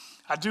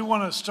I do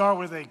want to start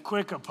with a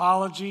quick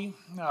apology.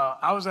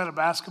 I was at a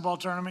basketball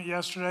tournament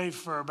yesterday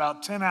for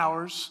about 10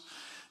 hours,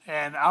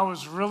 and I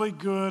was really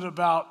good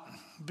about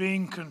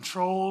being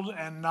controlled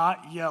and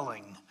not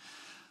yelling.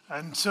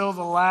 Until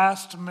the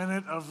last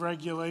minute of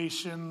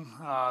regulation,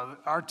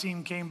 our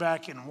team came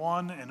back and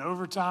won in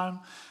overtime,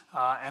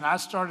 and I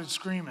started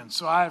screaming.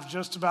 So I have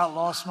just about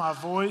lost my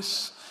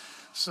voice,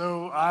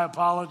 so I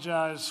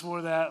apologize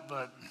for that,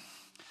 but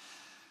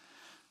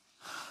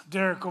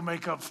Derek will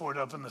make up for it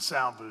up in the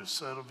sound booth,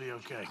 so it'll be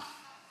okay.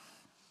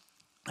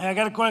 Hey, I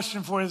got a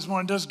question for you this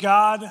morning. Does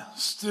God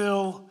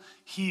still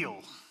heal?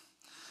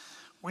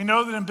 We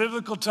know that in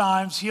biblical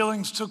times,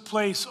 healings took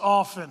place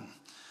often,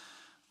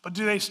 but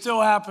do they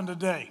still happen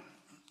today?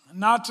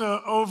 Not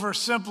to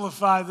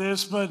oversimplify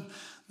this, but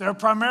there are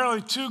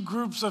primarily two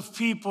groups of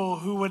people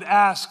who would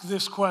ask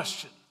this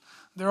question.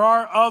 There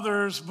are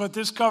others, but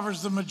this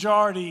covers the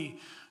majority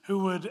who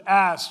would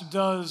ask,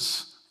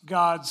 does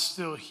God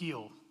still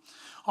heal?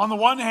 On the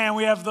one hand,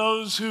 we have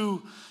those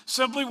who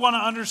simply want to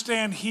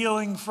understand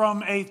healing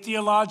from a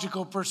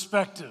theological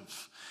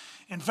perspective.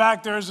 In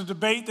fact, there is a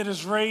debate that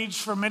has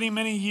raged for many,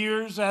 many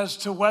years as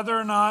to whether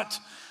or not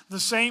the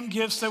same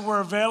gifts that were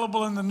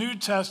available in the New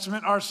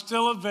Testament are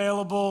still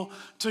available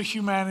to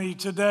humanity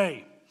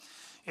today.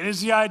 It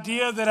is the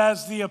idea that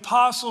as the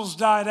apostles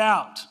died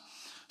out,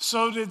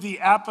 so did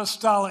the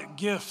apostolic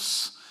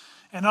gifts.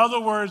 In other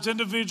words,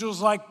 individuals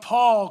like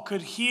Paul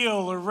could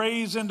heal or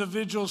raise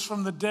individuals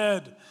from the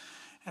dead.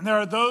 And there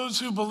are those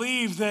who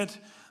believe that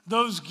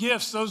those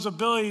gifts, those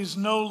abilities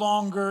no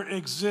longer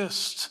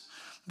exist,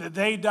 that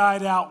they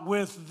died out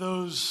with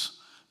those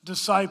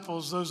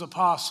disciples, those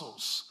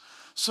apostles.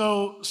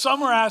 So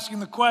some are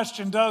asking the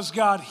question, does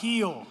God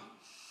heal,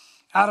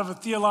 out of a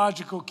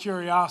theological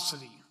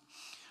curiosity?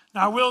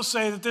 Now, I will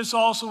say that this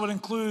also would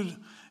include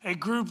a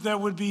group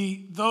that would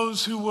be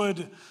those who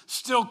would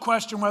still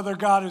question whether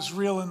God is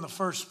real in the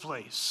first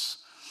place.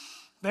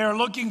 They are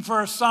looking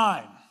for a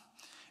sign.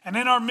 And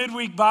in our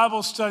midweek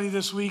Bible study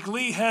this week,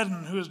 Lee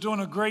Hedden, who is doing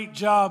a great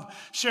job,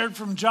 shared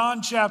from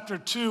John chapter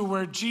 2,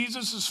 where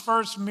Jesus'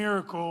 first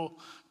miracle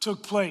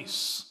took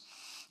place.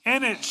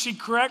 In it, she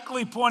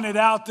correctly pointed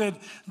out that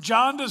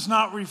John does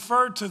not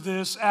refer to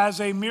this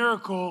as a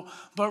miracle,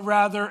 but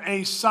rather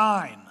a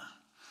sign.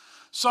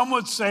 Some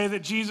would say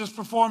that Jesus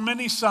performed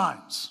many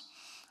signs.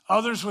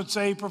 Others would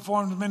say he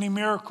performed many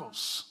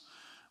miracles.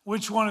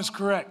 Which one is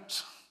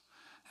correct?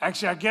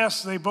 Actually, I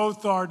guess they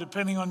both are,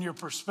 depending on your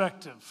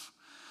perspective.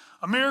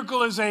 A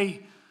miracle is a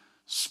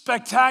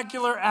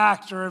spectacular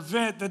act or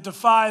event that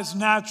defies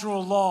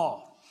natural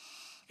law.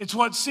 It's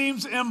what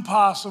seems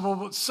impossible,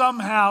 but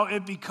somehow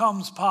it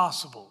becomes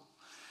possible.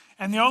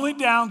 And the only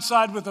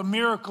downside with a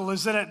miracle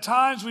is that at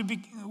times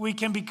we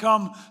can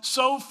become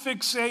so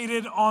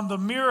fixated on the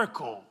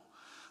miracle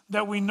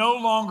that we no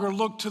longer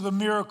look to the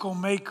miracle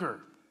maker.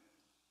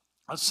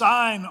 A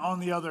sign,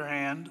 on the other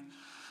hand,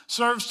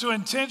 serves to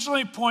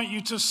intentionally point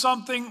you to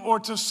something or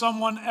to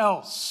someone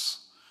else.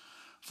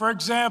 For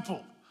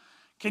example,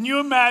 can you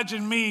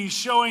imagine me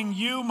showing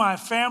you my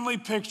family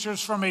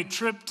pictures from a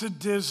trip to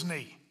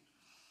Disney?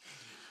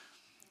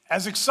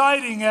 As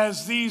exciting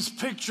as these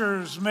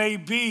pictures may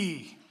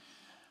be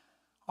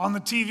on the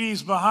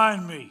TVs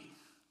behind me,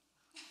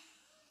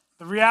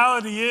 the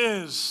reality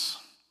is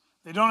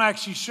they don't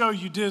actually show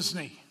you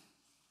Disney.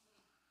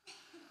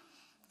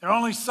 They're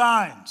only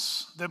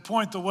signs that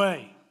point the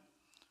way.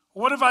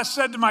 What if I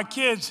said to my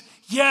kids,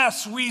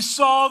 yes, we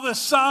saw the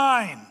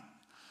sign.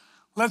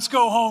 Let's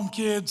go home,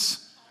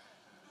 kids.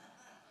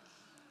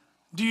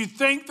 Do you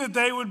think that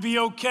they would be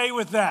okay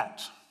with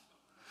that?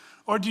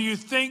 Or do you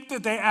think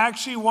that they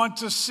actually want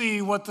to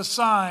see what the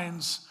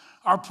signs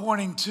are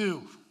pointing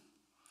to?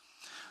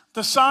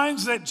 The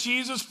signs that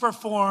Jesus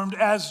performed,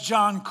 as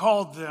John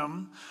called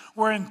them,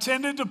 were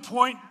intended to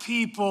point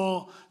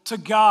people to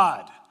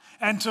God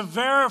and to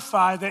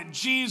verify that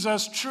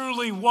Jesus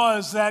truly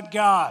was that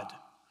God.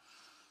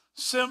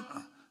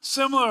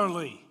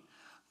 Similarly,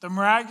 the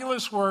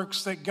miraculous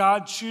works that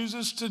God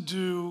chooses to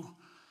do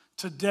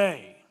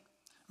today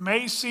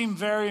may seem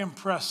very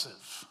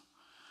impressive,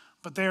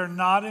 but they are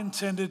not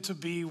intended to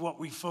be what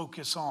we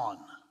focus on.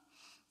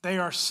 They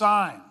are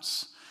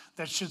signs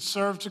that should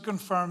serve to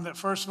confirm that,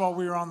 first of all,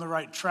 we are on the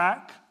right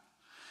track,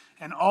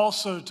 and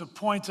also to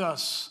point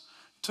us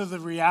to the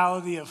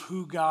reality of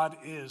who God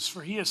is,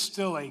 for he is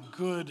still a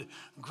good,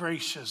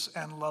 gracious,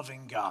 and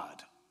loving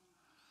God.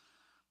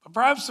 But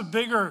perhaps the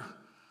bigger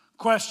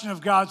question of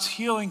God's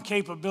healing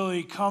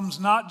capability comes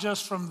not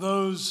just from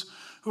those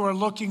who are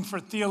looking for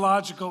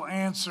theological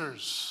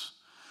answers,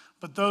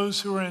 but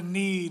those who are in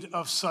need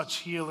of such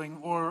healing,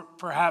 or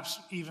perhaps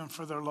even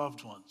for their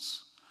loved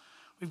ones.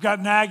 We've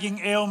got nagging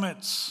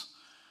ailments.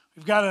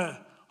 We've got a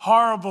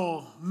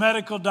horrible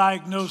medical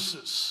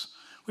diagnosis.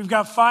 We've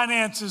got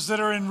finances that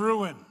are in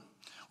ruin.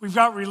 We've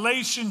got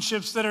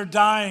relationships that are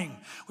dying.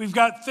 We've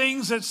got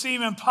things that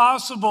seem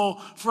impossible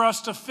for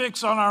us to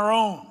fix on our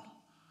own.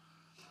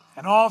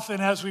 And often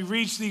as we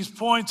reach these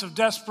points of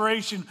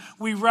desperation,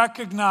 we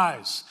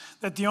recognize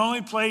that the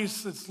only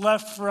place that's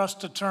left for us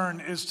to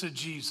turn is to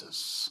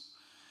Jesus.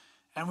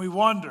 and we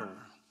wonder,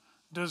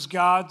 does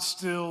God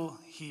still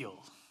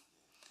heal?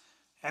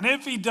 And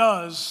if he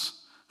does,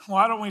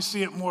 why don't we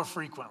see it more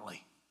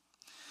frequently?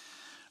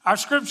 Our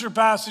scripture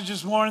passage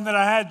this morning that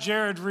I had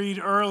Jared read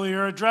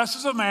earlier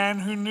addresses a man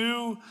who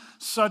knew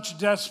such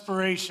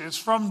desperation. It's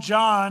from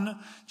John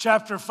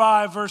chapter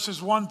 5,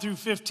 verses 1 through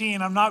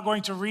 15. I'm not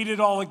going to read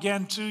it all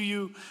again to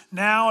you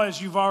now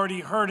as you've already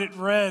heard it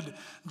read.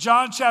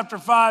 John chapter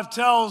 5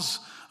 tells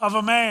of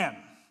a man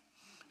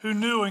who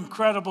knew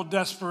incredible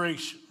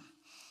desperation.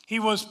 He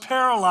was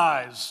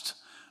paralyzed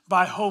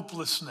by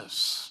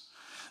hopelessness.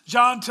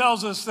 John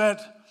tells us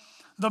that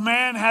the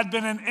man had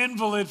been an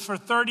invalid for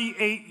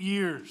 38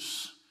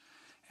 years.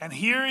 And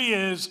here he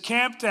is,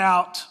 camped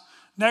out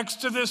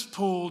next to this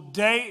pool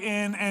day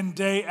in and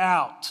day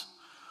out,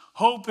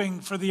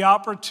 hoping for the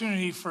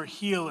opportunity for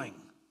healing.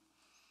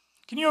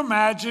 Can you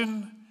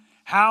imagine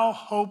how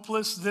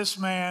hopeless this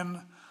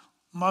man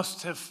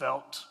must have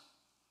felt?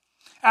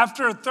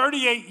 After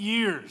 38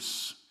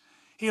 years,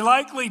 he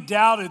likely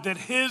doubted that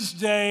his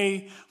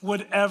day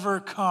would ever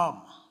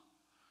come.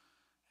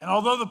 And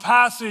although the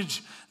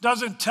passage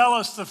doesn't tell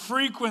us the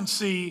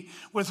frequency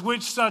with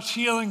which such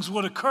healings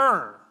would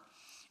occur,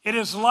 it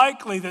is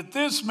likely that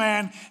this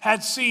man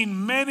had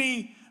seen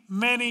many,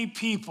 many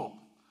people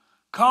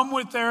come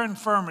with their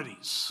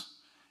infirmities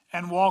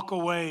and walk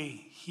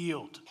away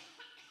healed.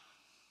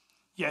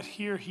 Yet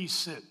here he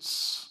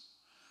sits,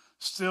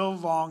 still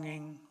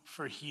longing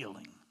for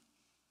healing.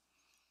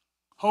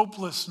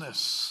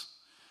 Hopelessness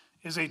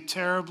is a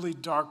terribly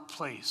dark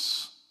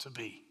place to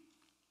be.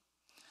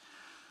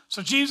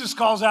 So Jesus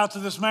calls out to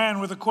this man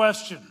with a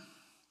question.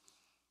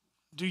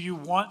 Do you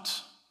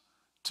want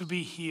to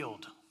be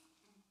healed?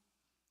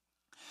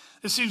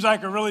 This seems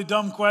like a really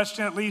dumb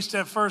question, at least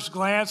at first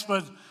glance,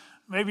 but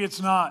maybe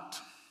it's not.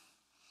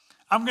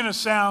 I'm going to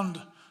sound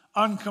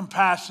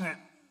uncompassionate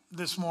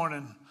this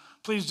morning.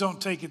 Please don't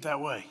take it that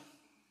way.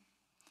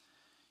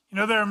 You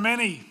know, there are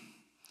many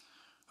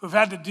who've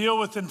had to deal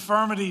with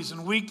infirmities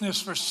and weakness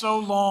for so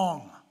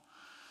long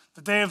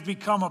that they have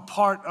become a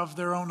part of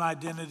their own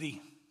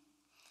identity.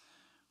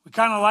 We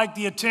kind of like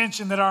the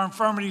attention that our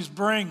infirmities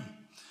bring.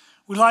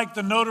 We like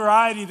the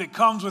notoriety that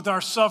comes with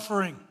our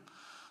suffering.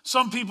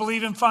 Some people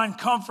even find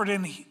comfort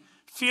in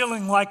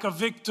feeling like a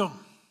victim.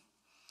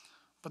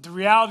 But the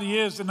reality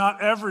is that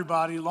not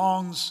everybody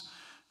longs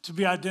to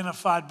be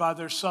identified by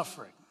their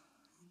suffering,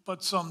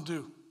 but some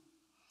do.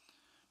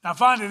 Now, I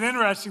find it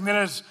interesting that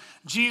as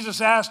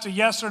Jesus asked a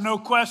yes or no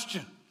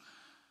question,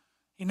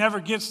 he never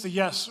gets the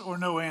yes or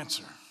no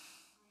answer.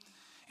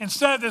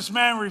 Instead, this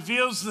man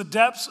reveals the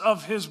depths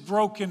of his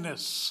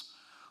brokenness.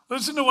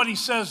 Listen to what he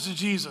says to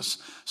Jesus.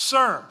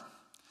 Sir,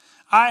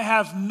 I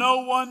have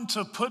no one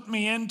to put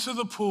me into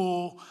the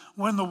pool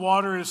when the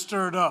water is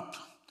stirred up.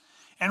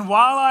 And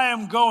while I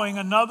am going,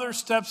 another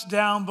steps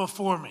down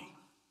before me.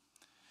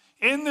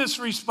 In this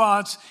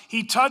response,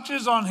 he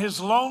touches on his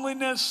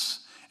loneliness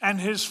and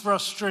his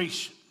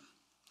frustration.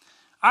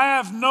 I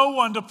have no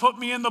one to put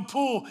me in the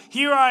pool.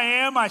 Here I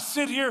am, I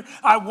sit here,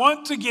 I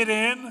want to get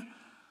in,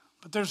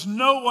 but there's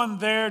no one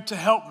there to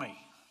help me.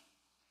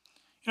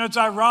 You know, it's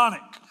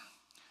ironic.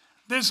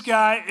 This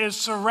guy is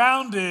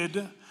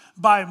surrounded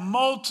by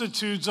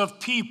multitudes of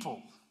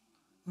people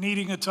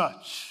needing a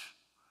touch,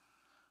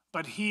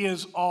 but he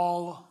is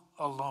all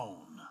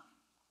alone.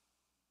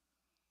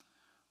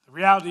 The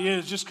reality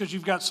is, just because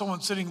you've got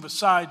someone sitting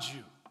beside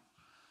you,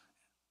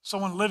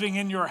 someone living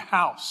in your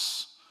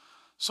house,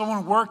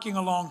 someone working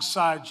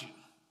alongside you,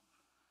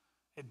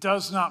 it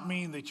does not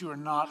mean that you are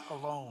not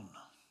alone.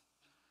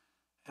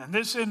 In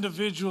this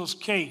individual's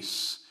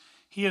case,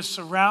 he is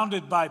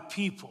surrounded by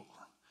people,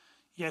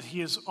 yet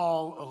he is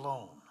all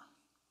alone.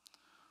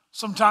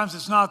 Sometimes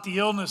it's not the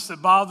illness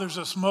that bothers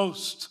us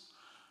most,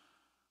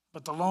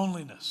 but the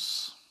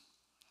loneliness.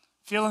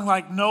 Feeling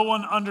like no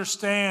one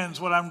understands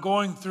what I'm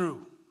going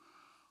through,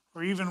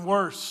 or even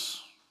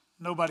worse,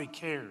 nobody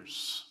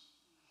cares.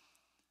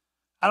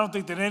 I don't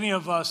think that any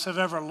of us have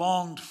ever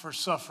longed for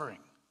suffering,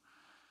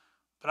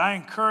 but I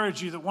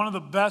encourage you that one of the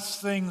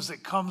best things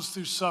that comes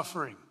through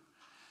suffering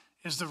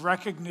is the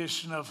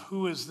recognition of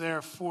who is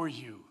there for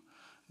you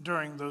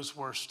during those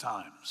worst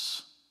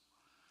times.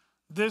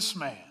 This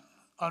man,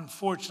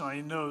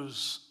 unfortunately,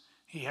 knows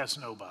he has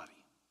nobody.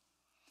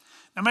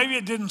 Now, maybe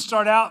it didn't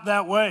start out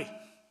that way.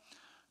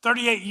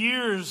 38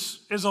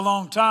 years is a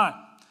long time.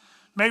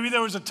 Maybe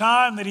there was a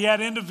time that he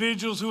had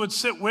individuals who would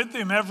sit with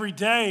him every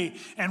day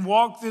and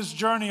walk this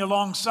journey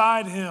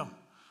alongside him.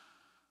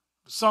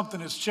 But something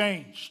has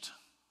changed.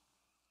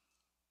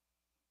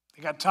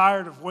 They got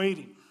tired of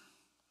waiting.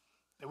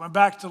 They went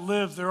back to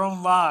live their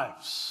own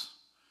lives.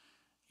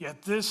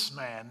 Yet this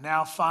man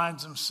now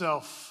finds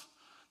himself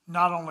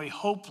not only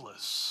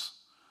hopeless,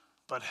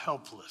 but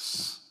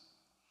helpless.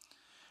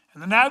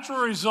 And the natural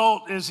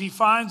result is he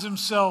finds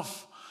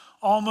himself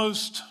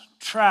almost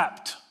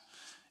trapped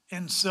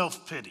in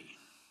self-pity.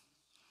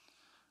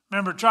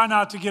 Remember, try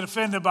not to get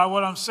offended by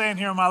what I'm saying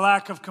here, my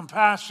lack of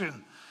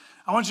compassion.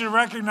 I want you to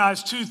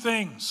recognize two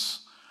things.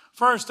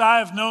 First, I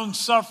have known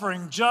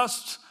suffering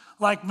just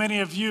like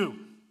many of you.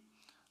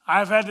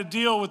 I've had to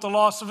deal with the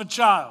loss of a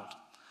child.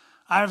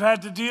 I've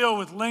had to deal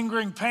with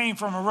lingering pain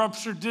from a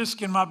ruptured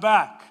disc in my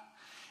back.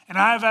 And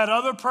I've had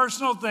other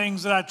personal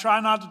things that I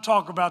try not to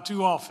talk about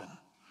too often.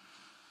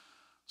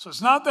 So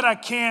it's not that I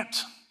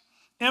can't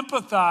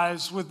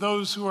empathize with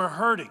those who are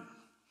hurting.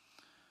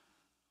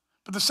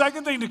 But the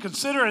second thing to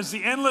consider is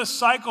the endless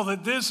cycle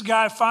that this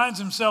guy finds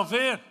himself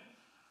in.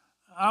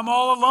 I'm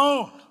all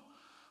alone,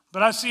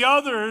 but I see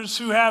others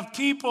who have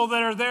people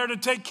that are there to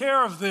take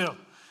care of them.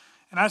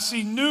 And I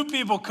see new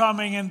people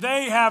coming and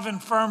they have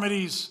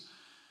infirmities,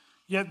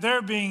 yet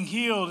they're being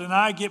healed and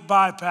I get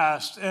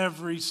bypassed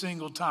every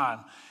single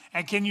time.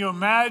 And can you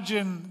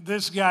imagine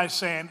this guy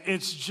saying,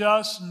 it's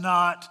just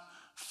not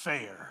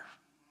fair?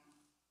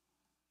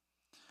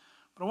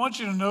 But I want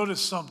you to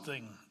notice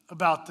something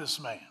about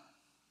this man.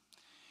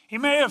 He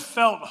may have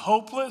felt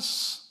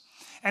hopeless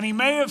and he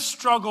may have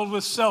struggled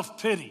with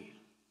self-pity,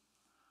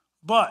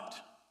 but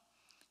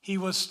he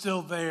was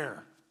still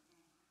there.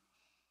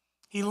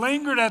 He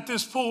lingered at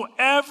this pool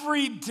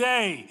every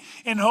day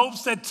in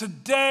hopes that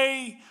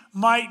today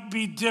might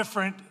be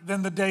different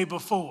than the day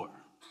before.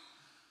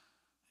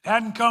 It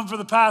hadn't come for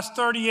the past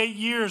 38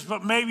 years,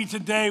 but maybe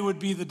today would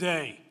be the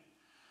day.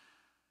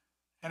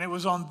 And it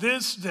was on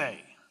this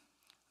day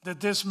that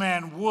this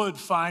man would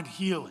find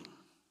healing,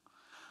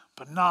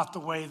 but not the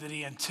way that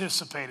he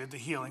anticipated the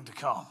healing to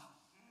come.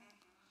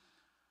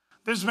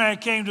 This man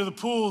came to the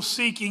pool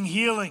seeking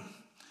healing,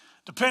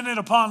 dependent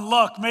upon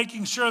luck,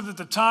 making sure that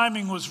the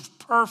timing was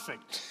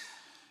perfect,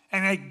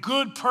 and a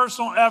good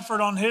personal effort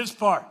on his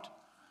part.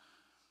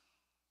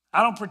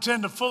 I don't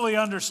pretend to fully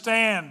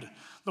understand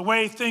the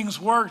way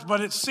things worked, but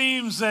it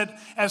seems that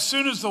as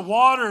soon as the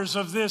waters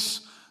of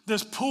this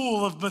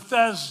pool of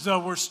Bethesda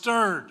were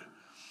stirred,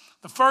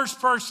 the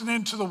first person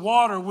into the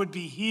water would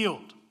be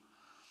healed.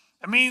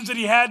 It means that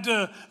he had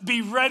to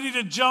be ready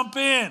to jump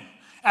in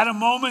at a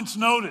moment's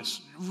notice,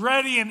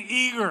 ready and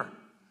eager.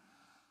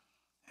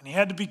 And he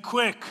had to be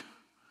quick,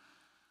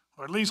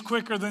 or at least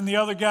quicker than the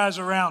other guys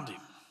around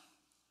him.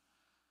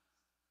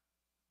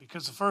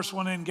 Because the first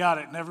one in got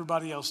it and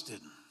everybody else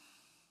didn't.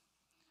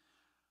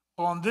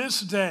 Well, on this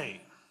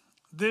day,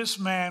 this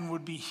man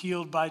would be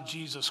healed by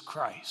Jesus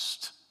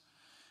Christ.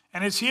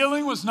 And his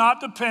healing was not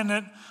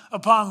dependent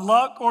upon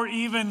luck or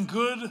even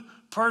good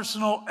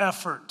personal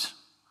effort.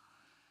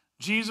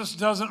 Jesus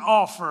doesn't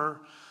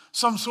offer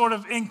some sort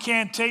of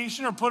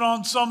incantation or put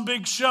on some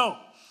big show.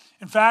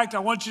 In fact, I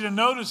want you to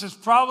notice it's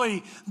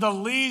probably the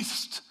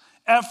least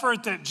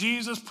effort that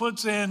Jesus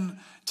puts in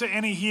to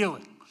any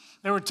healing.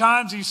 There were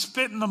times he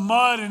spit in the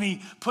mud and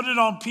he put it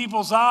on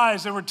people's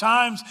eyes. There were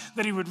times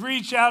that he would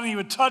reach out and he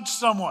would touch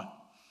someone.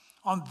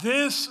 On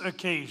this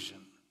occasion,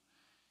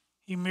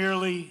 he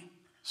merely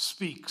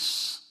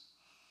speaks.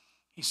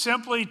 He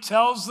simply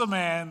tells the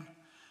man,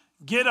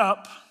 get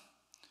up,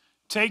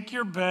 take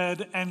your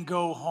bed, and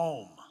go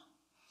home.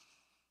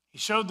 He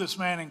showed this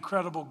man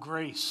incredible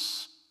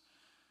grace.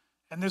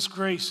 And this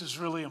grace is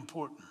really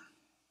important.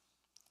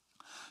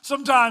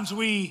 Sometimes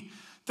we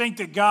think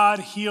that God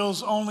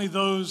heals only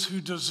those who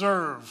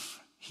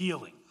deserve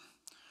healing,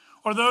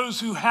 or those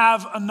who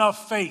have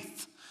enough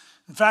faith.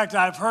 In fact,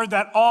 I've heard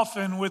that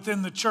often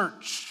within the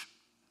church.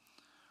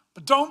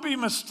 But don't be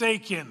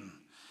mistaken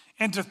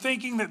into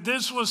thinking that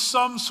this was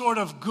some sort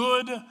of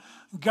good,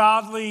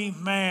 godly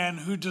man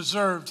who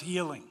deserved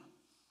healing.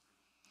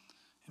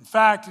 In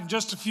fact, in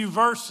just a few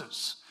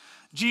verses,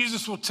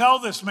 Jesus will tell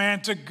this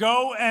man to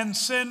go and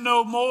sin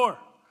no more,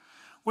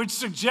 which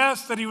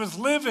suggests that he was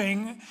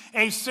living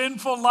a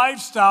sinful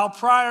lifestyle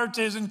prior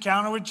to his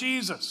encounter with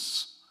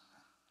Jesus.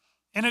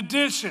 In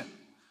addition,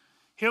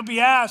 he'll be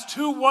asked,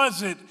 who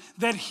was it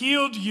that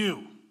healed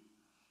you?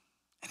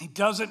 And he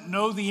doesn't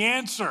know the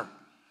answer.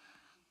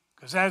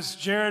 Because as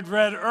Jared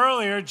read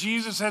earlier,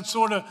 Jesus had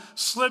sort of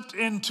slipped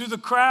into the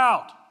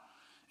crowd.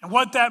 And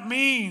what that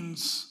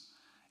means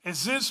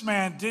is this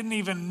man didn't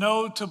even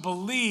know to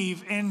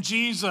believe in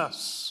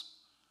Jesus.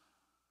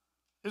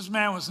 This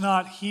man was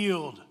not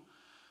healed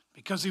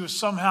because he was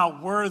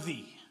somehow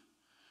worthy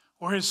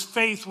or his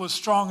faith was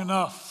strong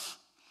enough.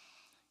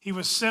 He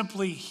was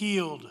simply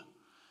healed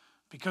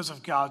because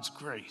of God's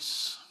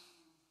grace.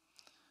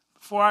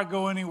 Before I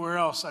go anywhere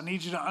else, I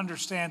need you to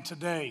understand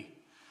today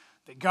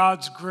that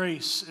God's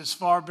grace is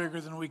far bigger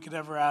than we could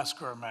ever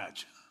ask or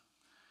imagine.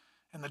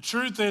 And the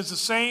truth is, the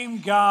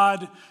same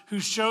God who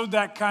showed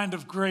that kind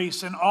of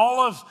grace in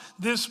all of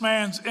this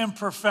man's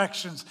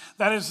imperfections,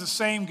 that is the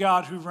same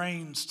God who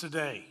reigns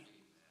today.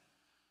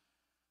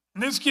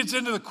 And this gets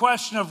into the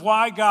question of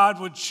why God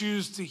would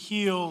choose to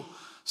heal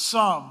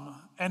some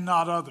and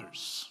not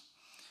others.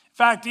 In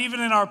fact,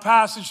 even in our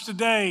passage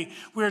today,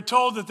 we are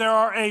told that there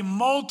are a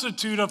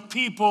multitude of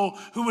people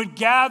who would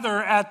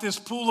gather at this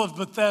pool of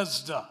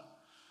Bethesda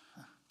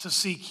to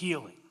seek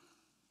healing.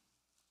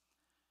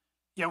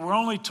 Yet we're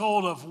only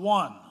told of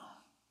one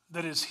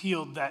that is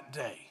healed that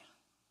day.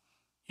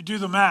 You do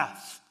the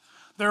math.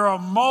 There are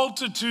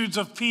multitudes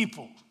of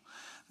people.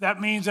 That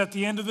means at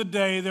the end of the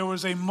day, there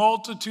was a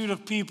multitude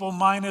of people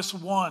minus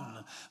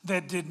one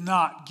that did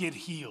not get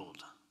healed.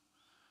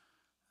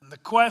 And the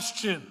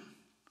question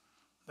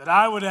that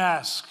I would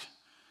ask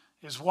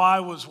is,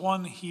 why was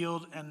one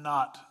healed and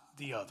not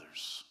the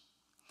others?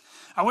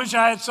 I wish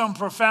I had some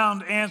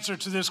profound answer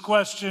to this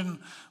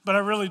question, but I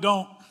really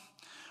don't.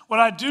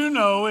 What I do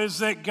know is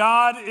that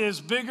God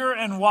is bigger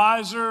and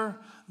wiser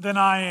than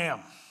I am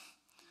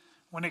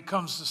when it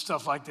comes to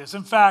stuff like this.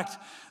 In fact,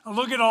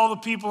 look at all the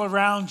people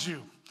around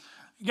you.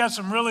 You got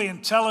some really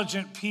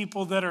intelligent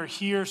people that are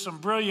here, some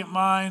brilliant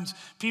minds,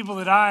 people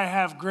that I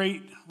have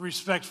great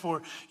respect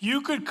for.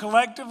 You could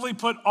collectively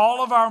put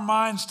all of our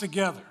minds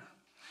together,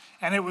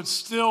 and it would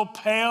still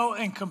pale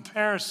in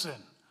comparison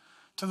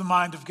to the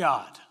mind of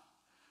God.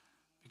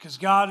 Because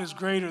God is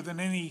greater than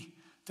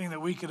anything that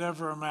we could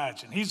ever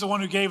imagine. He's the one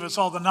who gave us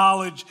all the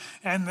knowledge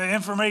and the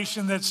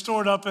information that's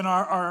stored up in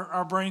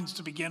our brains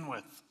to begin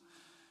with.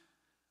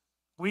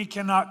 We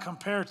cannot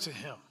compare to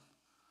him.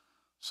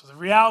 So the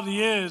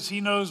reality is, he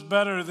knows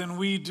better than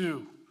we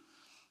do.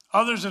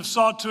 Others have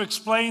sought to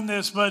explain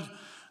this, but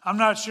I'm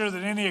not sure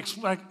that any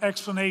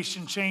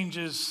explanation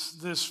changes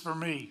this for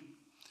me.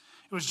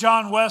 It was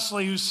John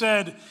Wesley who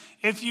said,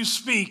 "If you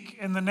speak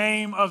in the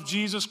name of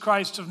Jesus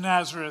Christ of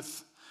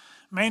Nazareth,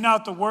 may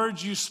not the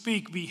words you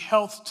speak be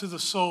health to the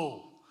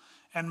soul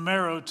and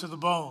marrow to the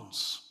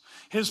bones."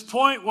 His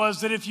point was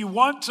that if you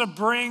want to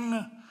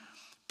bring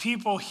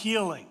people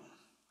healing,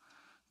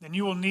 then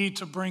you will need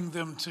to bring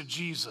them to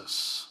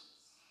Jesus.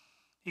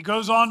 He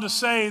goes on to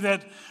say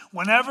that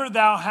whenever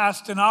thou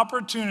hast an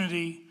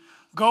opportunity,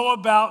 go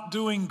about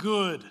doing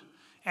good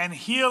and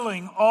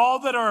healing all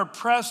that are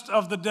oppressed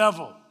of the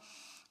devil,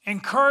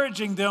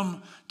 encouraging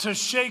them to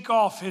shake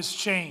off his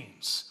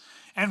chains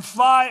and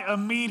fly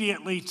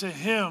immediately to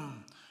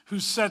him who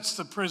sets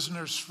the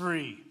prisoners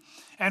free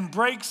and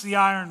breaks the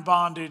iron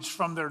bondage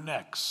from their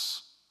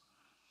necks.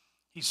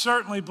 He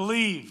certainly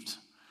believed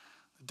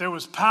that there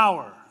was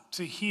power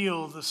to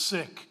heal the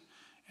sick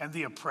and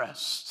the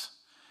oppressed,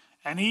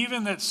 and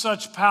even that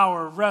such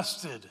power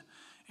rested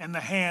in the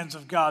hands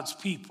of God's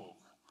people,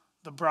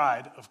 the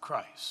bride of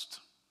Christ.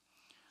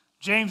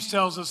 James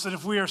tells us that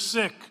if we are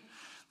sick,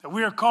 that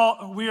we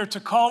are to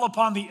call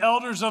upon the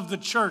elders of the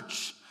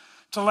church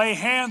to lay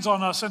hands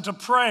on us and to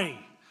pray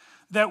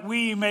that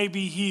we may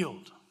be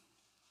healed.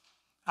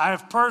 I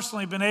have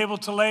personally been able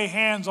to lay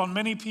hands on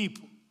many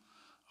people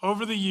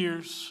over the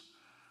years,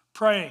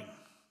 praying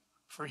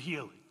for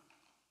healing.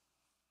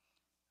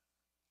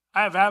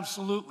 I have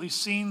absolutely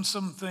seen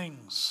some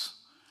things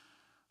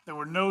that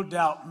were no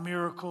doubt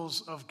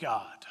miracles of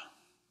God.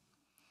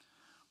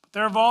 But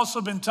there have also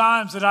been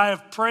times that I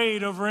have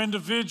prayed over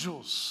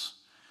individuals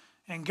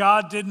and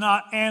God did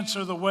not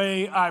answer the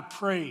way I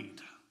prayed.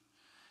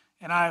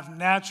 And I have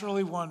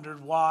naturally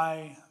wondered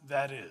why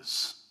that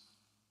is.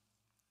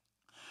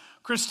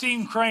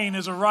 Christine Crane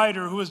is a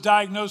writer who was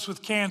diagnosed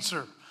with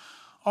cancer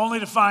only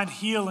to find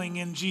healing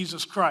in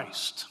Jesus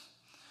Christ.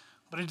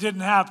 But it didn't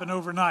happen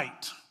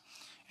overnight.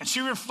 And she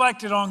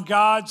reflected on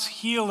God's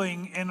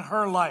healing in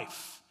her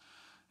life.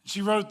 She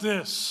wrote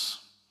this: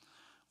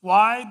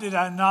 "Why did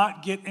I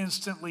not get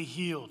instantly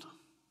healed?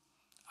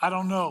 I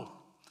don't know.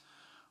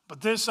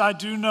 But this I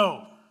do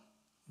know,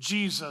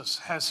 Jesus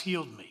has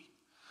healed me.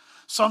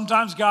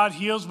 Sometimes God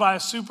heals by a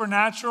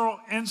supernatural,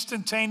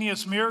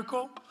 instantaneous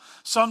miracle.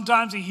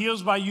 Sometimes he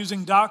heals by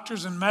using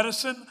doctors and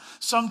medicine.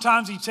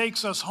 Sometimes he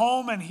takes us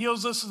home and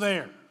heals us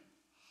there.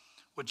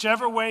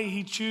 Whichever way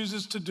he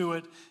chooses to do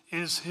it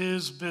is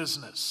his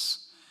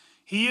business.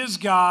 He is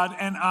God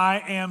and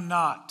I am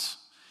not.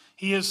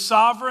 He is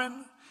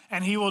sovereign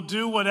and he will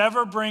do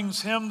whatever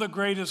brings him the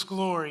greatest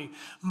glory.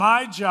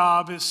 My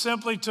job is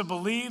simply to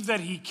believe that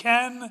he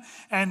can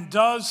and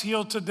does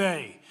heal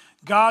today.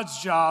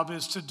 God's job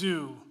is to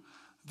do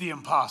the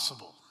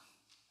impossible."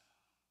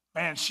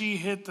 Man, she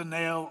hit the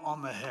nail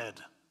on the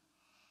head.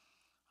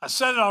 I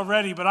said it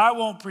already, but I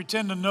won't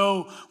pretend to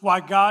know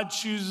why God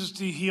chooses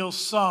to heal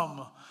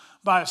some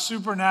by a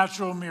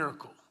supernatural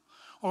miracle,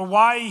 or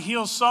why he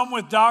heals some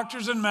with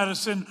doctors and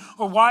medicine,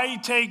 or why he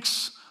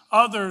takes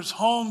others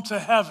home to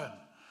heaven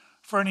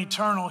for an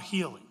eternal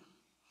healing.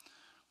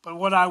 But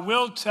what I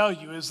will tell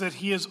you is that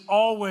he is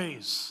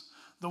always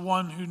the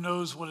one who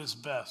knows what is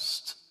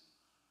best.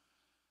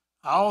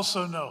 I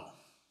also know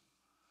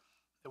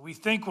that we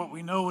think what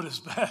we know what is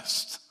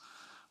best,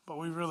 but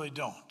we really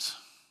don't.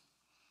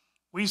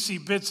 We see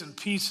bits and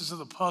pieces of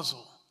the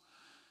puzzle.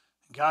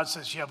 And God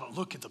says, yeah, but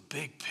look at the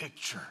big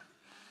picture.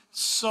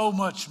 It's so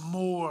much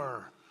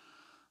more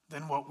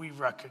than what we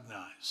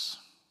recognize.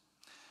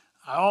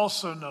 I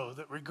also know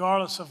that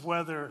regardless of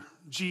whether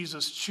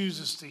Jesus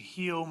chooses to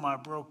heal my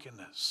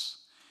brokenness,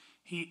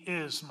 he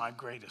is my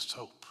greatest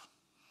hope,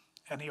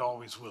 and he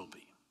always will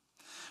be.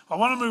 I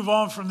want to move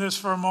on from this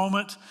for a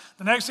moment.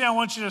 The next thing I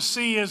want you to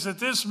see is that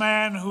this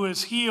man who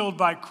is healed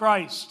by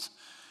Christ,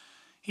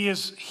 he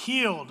is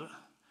healed,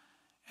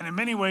 and in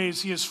many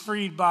ways he is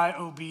freed by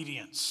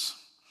obedience.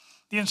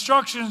 The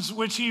instructions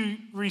which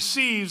he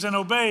receives and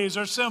obeys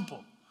are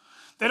simple.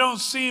 They don't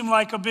seem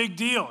like a big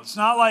deal. It's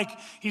not like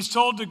he's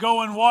told to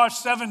go and wash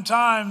 7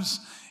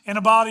 times in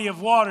a body of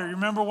water. You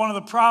remember one of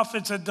the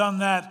prophets had done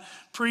that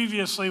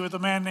previously with a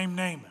man named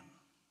Naaman.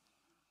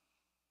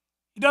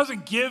 He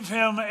doesn't give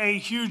him a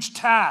huge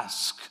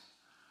task.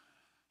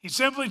 He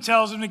simply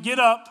tells him to get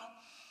up,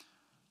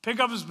 pick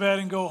up his bed,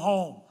 and go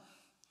home.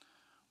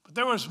 But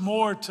there was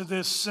more to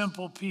this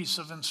simple piece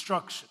of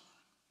instruction.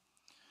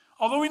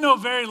 Although we know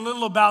very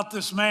little about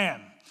this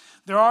man,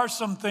 there are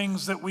some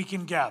things that we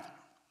can gather.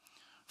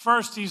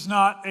 First, he's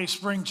not a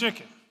spring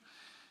chicken.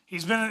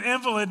 He's been an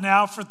invalid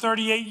now for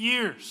 38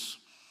 years.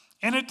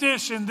 In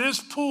addition, this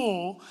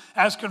pool,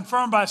 as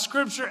confirmed by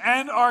scripture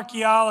and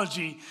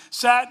archaeology,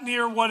 sat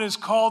near what is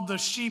called the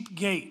sheep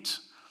gate.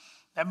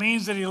 That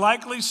means that he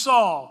likely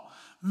saw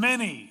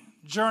many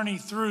journey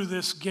through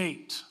this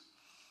gate.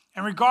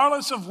 And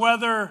regardless of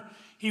whether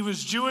he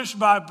was Jewish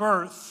by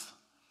birth,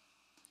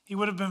 he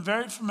would have been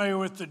very familiar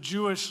with the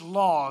Jewish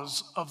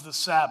laws of the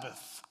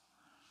Sabbath.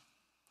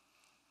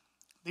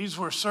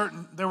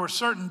 There were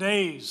certain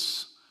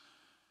days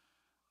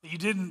that you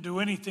didn't do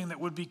anything that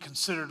would be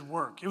considered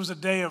work. It was a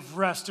day of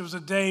rest. It was a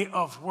day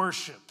of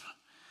worship.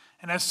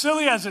 And as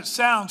silly as it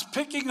sounds,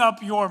 picking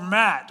up your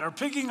mat or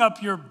picking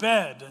up your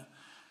bed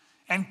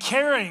and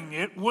carrying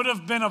it would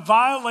have been a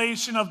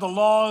violation of the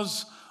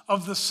laws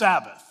of the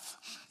Sabbath,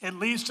 at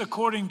least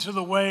according to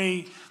the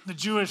way the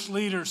Jewish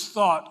leaders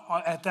thought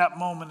at that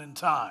moment in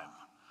time.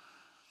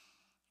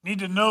 You need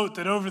to note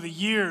that over the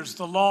years,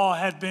 the law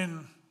had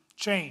been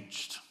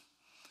changed.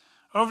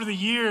 Over the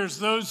years,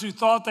 those who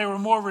thought they were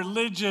more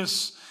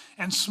religious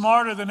and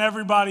smarter than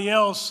everybody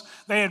else,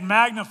 they had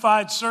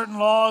magnified certain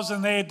laws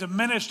and they had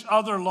diminished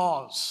other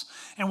laws.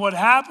 And what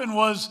happened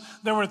was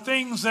there were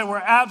things that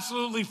were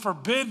absolutely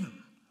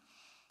forbidden,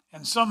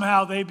 and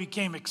somehow they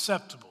became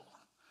acceptable.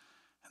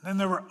 And then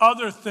there were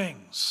other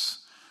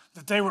things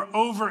that they were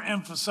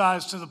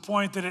overemphasized to the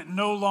point that it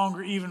no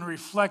longer even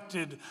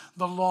reflected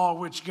the law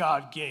which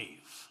God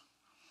gave.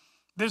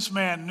 This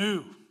man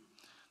knew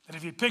that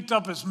if he picked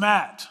up his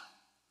mat,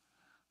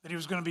 that he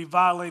was going to be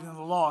violating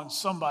the law and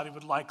somebody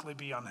would likely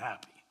be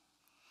unhappy.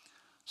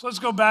 So let's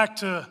go back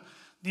to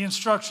the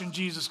instruction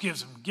Jesus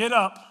gives him. Get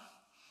up,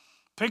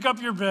 pick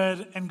up your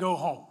bed, and go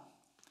home.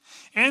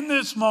 In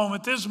this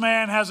moment, this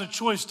man has a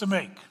choice to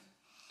make.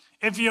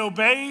 If he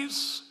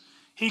obeys,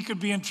 he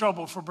could be in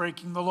trouble for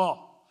breaking the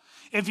law.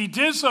 If he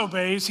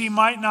disobeys, he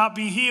might not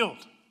be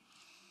healed.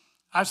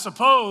 I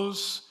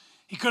suppose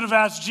he could have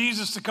asked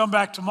Jesus to come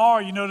back tomorrow.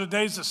 You know,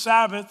 today's the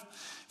Sabbath.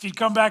 If he'd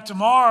come back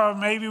tomorrow,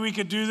 maybe we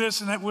could do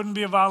this and that wouldn't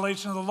be a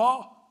violation of the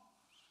law.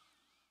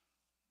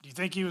 Do you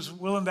think he was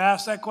willing to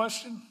ask that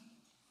question?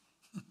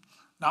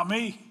 Not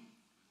me.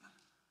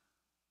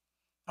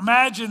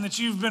 Imagine that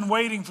you've been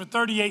waiting for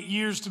 38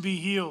 years to be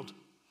healed.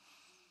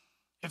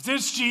 If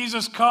this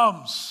Jesus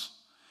comes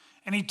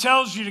and he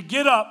tells you to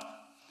get up,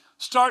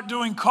 start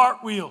doing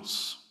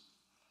cartwheels,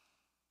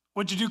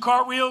 would you do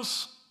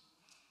cartwheels?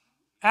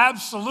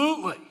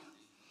 Absolutely.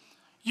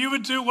 You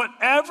would do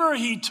whatever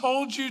he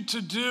told you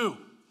to do,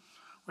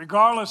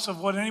 regardless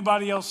of what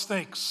anybody else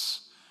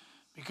thinks,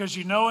 because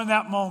you know in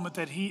that moment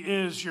that he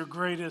is your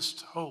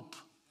greatest hope.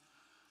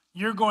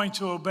 You're going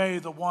to obey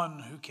the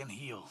one who can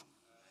heal.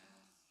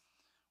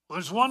 Well,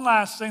 there's one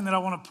last thing that I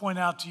want to point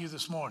out to you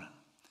this morning,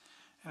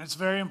 and it's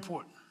very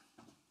important.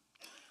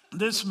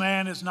 This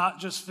man is not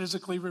just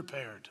physically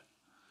repaired.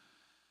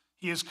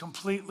 He is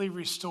completely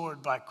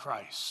restored by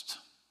Christ.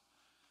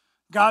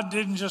 God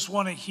didn't just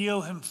want to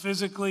heal him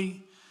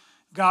physically.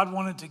 God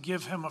wanted to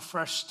give him a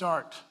fresh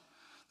start.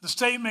 The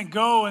statement,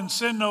 "Go and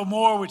sin no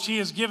more," which he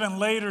is given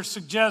later,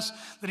 suggests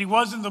that he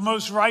wasn't the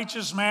most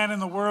righteous man in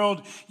the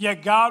world,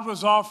 yet God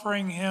was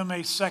offering him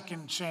a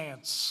second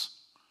chance.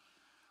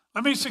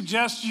 Let me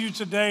suggest to you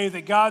today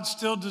that God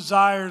still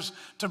desires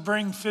to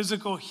bring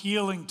physical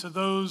healing to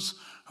those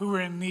who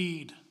are in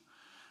need.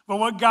 But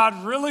what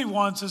God really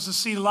wants is to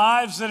see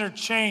lives that are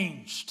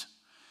changed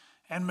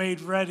and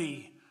made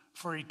ready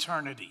for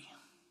eternity.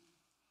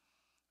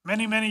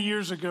 Many, many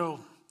years ago,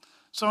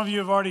 some of you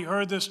have already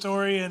heard this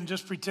story and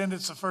just pretend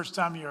it's the first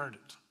time you heard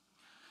it.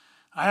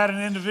 I had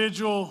an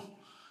individual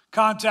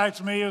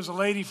contact me. It was a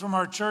lady from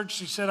our church.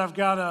 She said, I've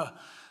got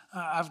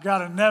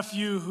a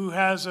nephew who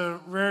has a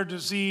rare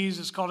disease.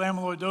 It's called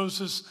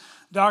amyloidosis.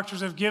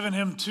 Doctors have given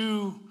him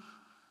 2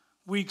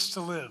 weeks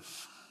to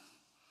live.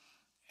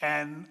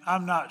 And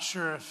I'm not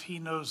sure if he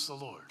knows the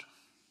Lord.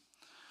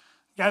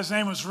 The guy's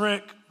name was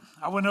Rick.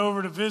 I went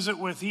over to visit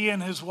with he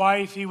and his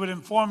wife. He would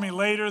inform me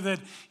later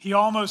that he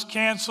almost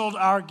canceled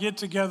our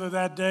get-together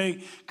that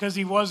day because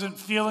he wasn't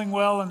feeling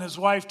well, and his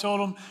wife told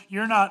him,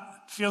 "You're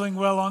not feeling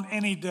well on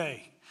any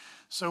day,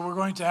 so we're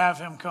going to have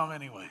him come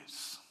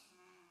anyways."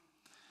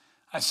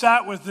 I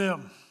sat with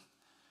them,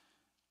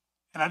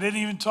 and I didn't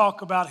even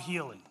talk about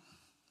healing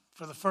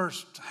for the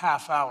first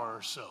half hour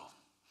or so.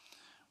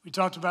 We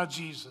talked about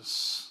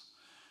Jesus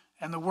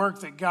and the work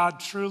that God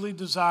truly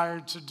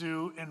desired to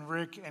do in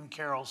Rick and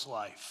Carol's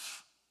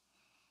life.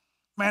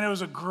 Man, it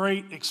was a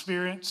great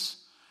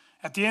experience.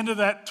 At the end of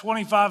that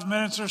 25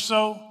 minutes or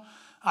so,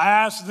 I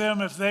asked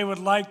them if they would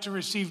like to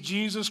receive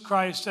Jesus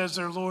Christ as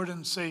their Lord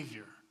and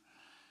Savior.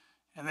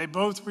 And they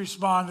both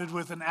responded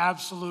with an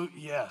absolute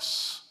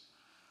yes.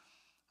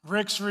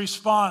 Rick's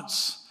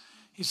response,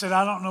 he said,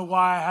 "I don't know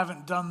why I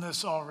haven't done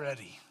this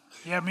already."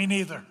 Yeah, me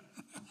neither.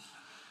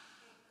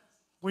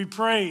 We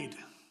prayed,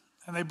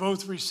 and they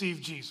both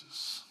received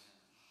Jesus.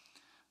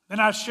 Then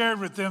I shared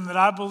with them that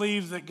I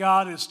believe that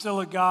God is still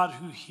a God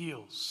who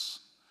heals.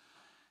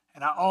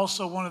 And I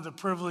also wanted the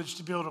privilege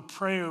to be able to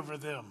pray over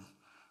them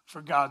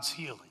for God's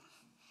healing.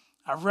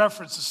 I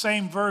referenced the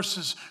same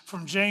verses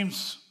from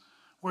James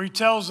where he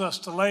tells us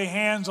to lay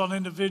hands on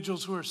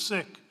individuals who are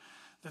sick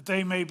that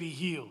they may be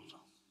healed.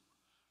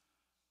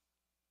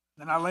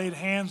 Then I laid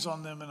hands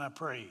on them and I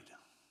prayed.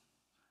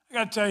 I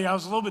got to tell you, I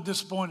was a little bit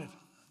disappointed.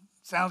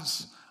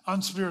 Sounds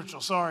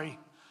unspiritual, sorry,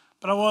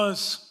 but I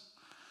was.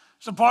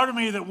 There's a part of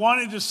me that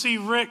wanted to see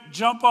Rick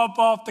jump up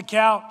off the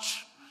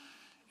couch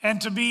and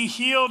to be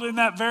healed in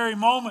that very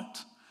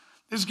moment.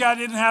 This guy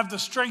didn't have the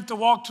strength to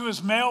walk to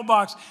his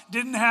mailbox,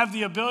 didn't have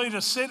the ability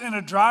to sit in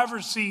a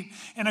driver's seat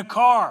in a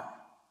car.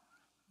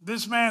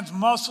 This man's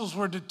muscles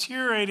were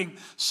deteriorating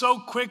so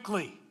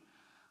quickly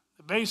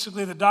that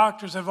basically the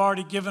doctors have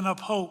already given up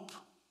hope.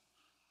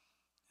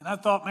 And I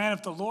thought, man,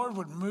 if the Lord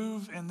would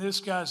move in this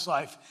guy's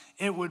life,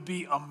 it would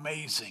be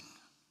amazing.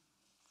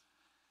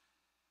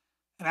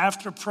 And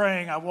after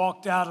praying, I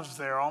walked out of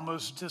there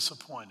almost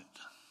disappointed.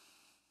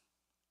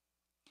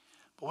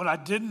 But what I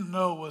didn't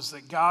know was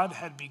that God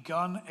had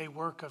begun a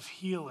work of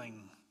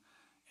healing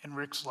in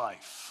Rick's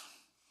life.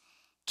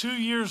 2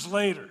 years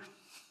later,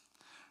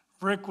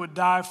 Rick would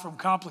die from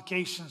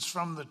complications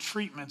from the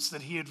treatments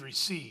that he had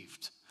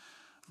received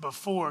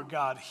before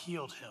God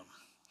healed him.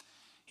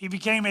 He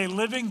became a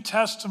living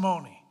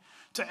testimony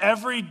to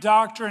every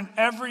doctor and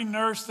every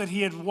nurse that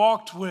he had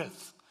walked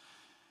with.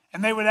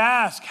 And they would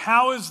ask,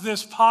 how is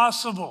this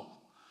possible?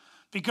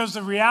 Because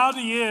the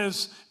reality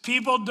is,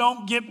 people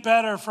don't get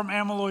better from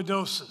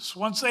amyloidosis.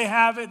 Once they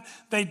have it,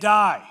 they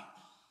die.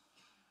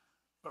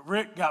 But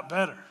Rick got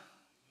better.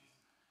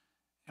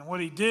 And what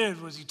he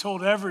did was he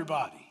told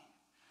everybody,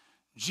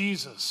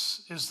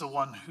 Jesus is the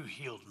one who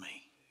healed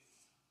me.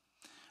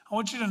 I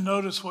want you to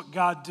notice what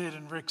God did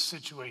in Rick's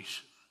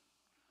situation.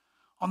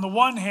 On the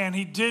one hand,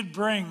 he did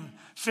bring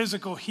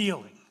physical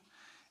healing.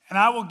 And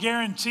I will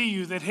guarantee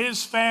you that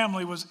his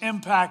family was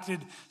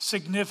impacted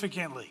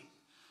significantly.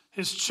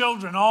 His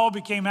children all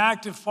became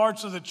active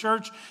parts of the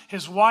church.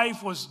 His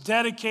wife was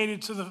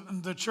dedicated to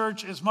the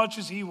church as much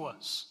as he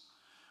was.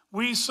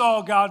 We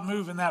saw God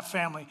move in that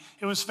family.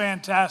 It was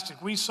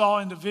fantastic. We saw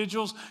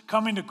individuals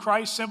coming to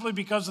Christ simply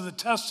because of the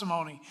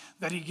testimony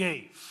that he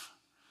gave.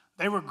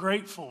 They were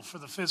grateful for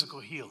the physical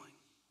healing.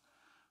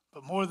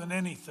 But more than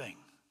anything,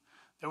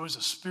 there was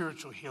a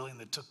spiritual healing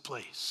that took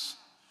place.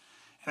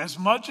 And as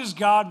much as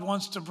God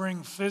wants to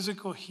bring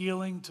physical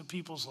healing to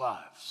people's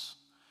lives,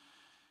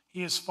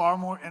 he is far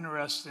more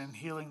interested in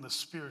healing the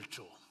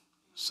spiritual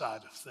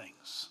side of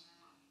things.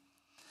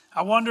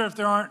 I wonder if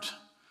there aren't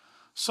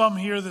some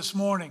here this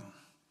morning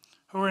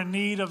who are in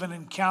need of an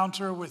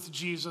encounter with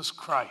Jesus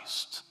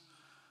Christ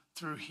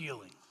through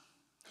healing.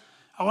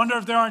 I wonder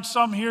if there aren't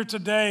some here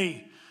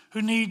today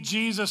who need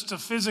Jesus to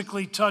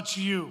physically touch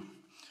you.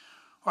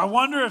 Or I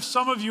wonder if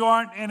some of you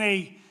aren't in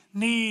a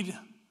need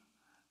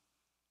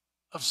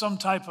of some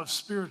type of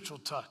spiritual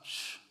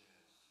touch.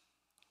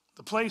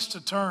 The place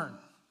to turn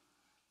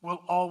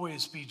will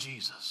always be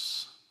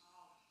Jesus.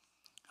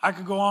 I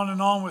could go on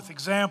and on with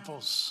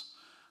examples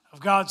of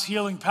God's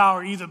healing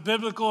power, either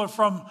biblical or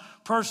from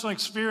personal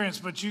experience,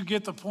 but you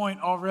get the point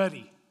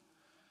already.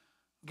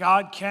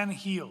 God can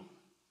heal.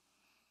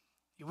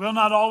 He will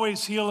not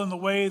always heal in the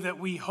way that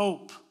we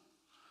hope,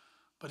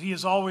 but he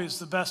is always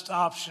the best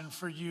option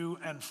for you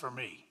and for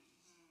me.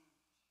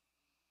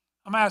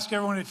 I'm going to ask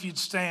everyone if you'd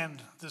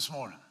stand this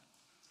morning.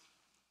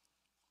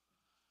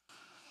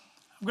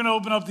 I'm going to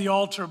open up the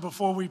altar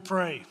before we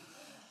pray.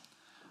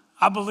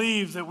 I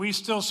believe that we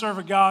still serve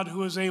a God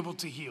who is able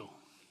to heal.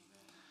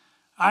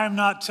 I am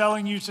not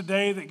telling you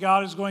today that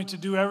God is going to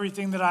do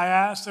everything that I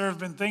ask. There have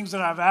been things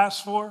that I've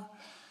asked for,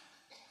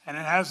 and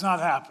it has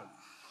not happened.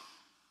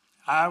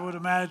 I would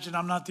imagine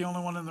I'm not the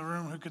only one in the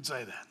room who could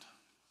say that.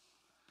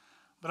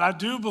 But I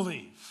do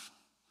believe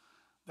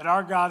that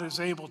our God is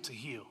able to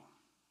heal.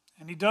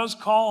 And he does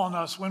call on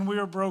us when we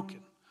are broken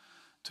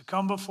to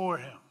come before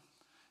him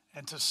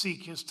and to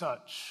seek his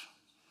touch,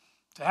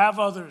 to have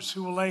others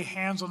who will lay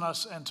hands on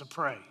us and to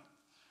pray.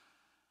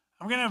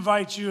 I'm going to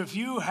invite you, if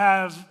you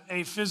have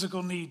a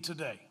physical need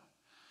today,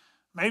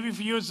 maybe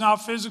for you it's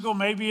not physical,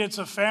 maybe it's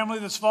a family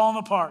that's fallen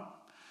apart.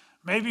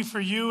 Maybe for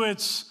you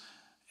it's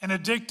an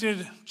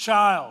addicted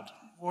child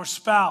or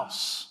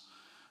spouse.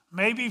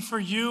 Maybe for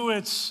you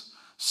it's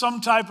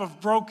some type of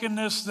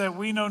brokenness that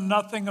we know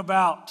nothing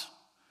about.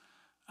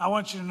 I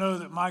want you to know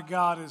that my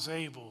God is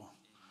able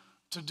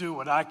to do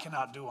what I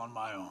cannot do on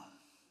my own.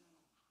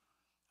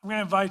 I'm going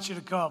to invite you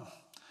to come.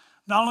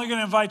 Not only going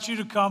to invite you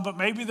to come, but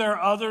maybe there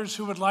are others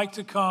who would like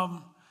to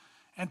come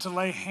and to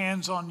lay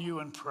hands on you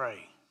and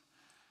pray.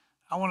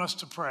 I want us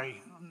to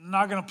pray. I'm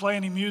not going to play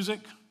any music.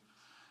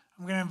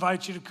 I'm going to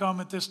invite you to come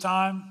at this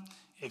time.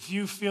 If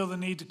you feel the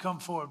need to come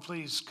forward,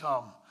 please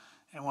come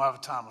and we'll have a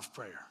time of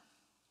prayer.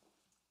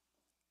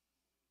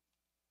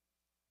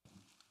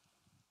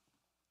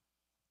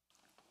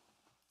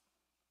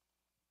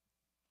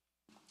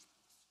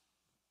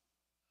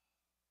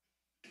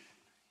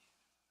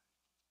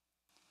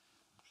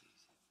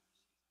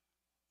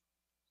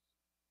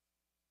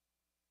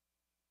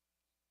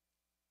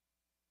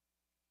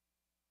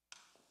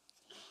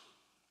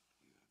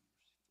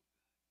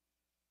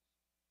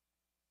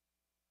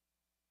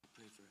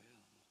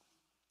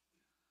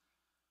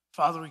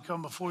 Father, we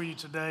come before you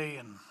today,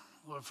 and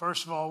Lord,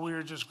 first of all, we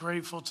are just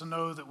grateful to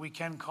know that we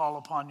can call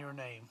upon your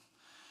name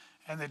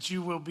and that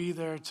you will be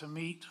there to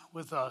meet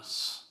with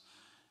us.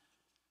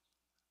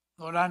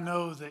 Lord, I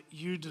know that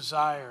you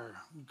desire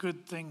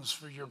good things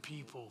for your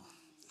people.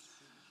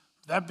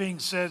 That being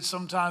said,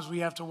 sometimes we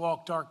have to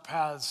walk dark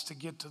paths to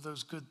get to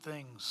those good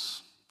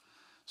things.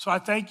 So I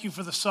thank you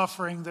for the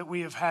suffering that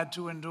we have had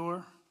to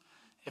endure,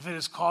 if it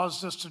has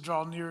caused us to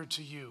draw nearer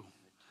to you.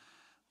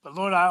 But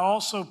Lord, I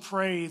also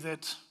pray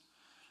that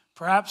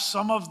perhaps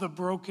some of the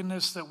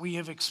brokenness that we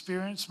have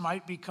experienced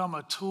might become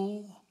a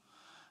tool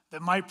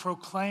that might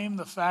proclaim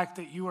the fact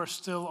that you are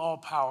still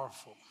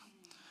all-powerful.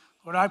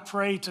 Lord, I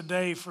pray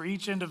today for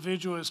each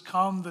individual who has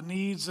come, the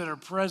needs that are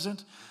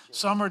present.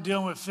 Some are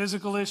dealing with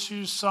physical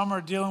issues. Some are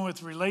dealing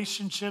with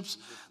relationships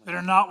that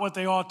are not what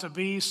they ought to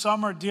be.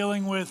 Some are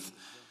dealing with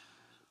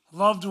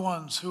loved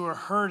ones who are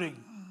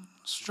hurting,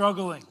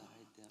 struggling,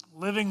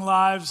 living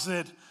lives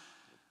that,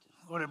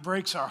 Lord, it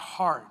breaks our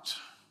heart.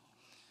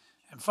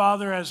 And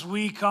Father, as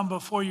we come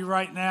before you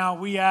right now,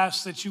 we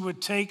ask that you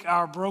would take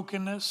our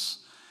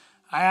brokenness.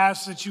 I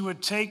ask that you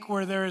would take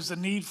where there is a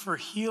need for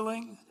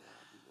healing.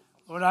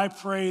 Lord, I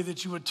pray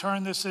that you would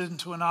turn this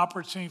into an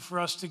opportunity for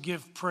us to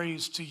give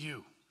praise to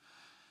you.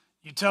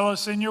 You tell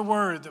us in your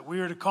word that we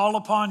are to call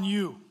upon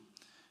you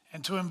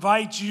and to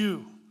invite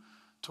you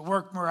to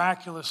work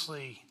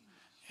miraculously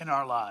in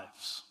our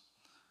lives.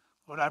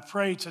 Lord, I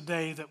pray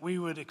today that we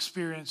would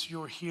experience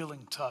your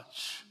healing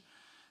touch.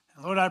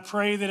 And Lord, I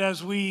pray that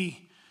as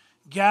we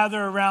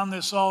gather around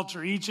this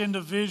altar, each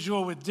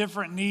individual with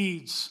different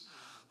needs,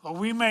 Lord,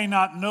 we may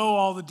not know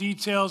all the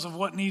details of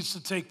what needs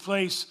to take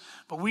place,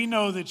 but we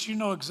know that you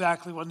know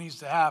exactly what needs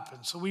to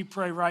happen. So we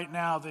pray right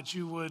now that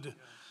you would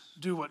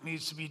do what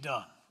needs to be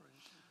done.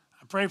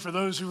 I pray for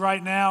those who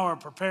right now are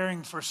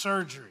preparing for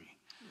surgery,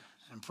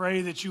 and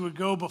pray that you would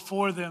go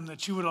before them,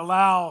 that you would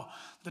allow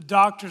the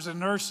doctors and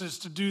nurses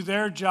to do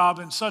their job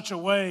in such a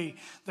way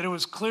that it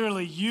was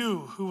clearly you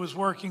who was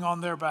working on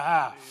their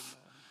behalf.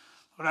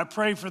 But I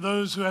pray for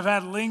those who have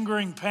had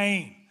lingering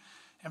pain,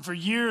 and for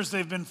years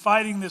they've been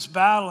fighting this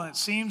battle, and it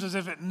seems as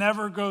if it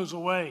never goes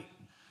away.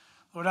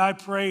 Lord, I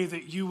pray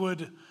that you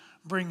would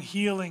bring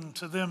healing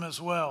to them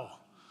as well.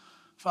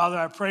 Father,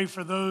 I pray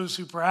for those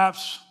who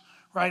perhaps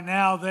right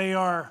now they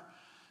are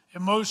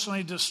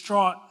emotionally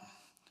distraught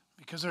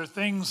because there are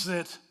things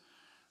that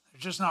are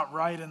just not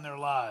right in their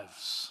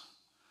lives.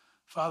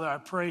 Father, I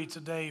pray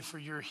today for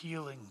your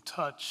healing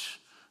touch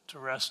to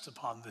rest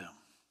upon them.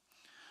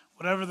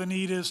 Whatever the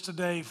need is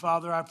today,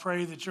 Father, I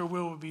pray that your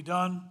will would be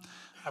done.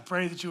 I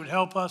pray that you would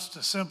help us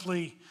to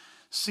simply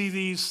see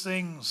these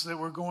things that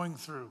we're going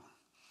through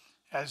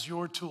as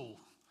your tool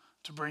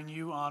to bring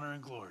you honor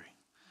and glory.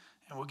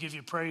 And we'll give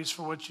you praise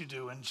for what you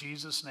do. In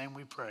Jesus' name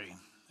we pray.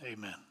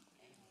 Amen.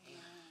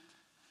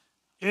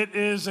 It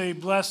is a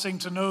blessing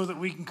to know that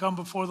we can come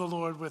before the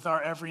Lord with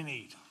our every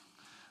need.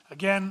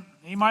 Again,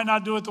 he might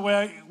not do it the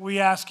way we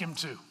ask him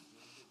to,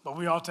 but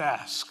we ought to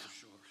ask.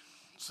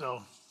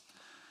 So,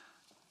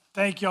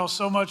 thank y'all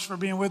so much for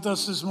being with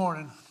us this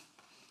morning.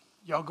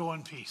 Y'all go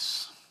in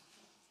peace.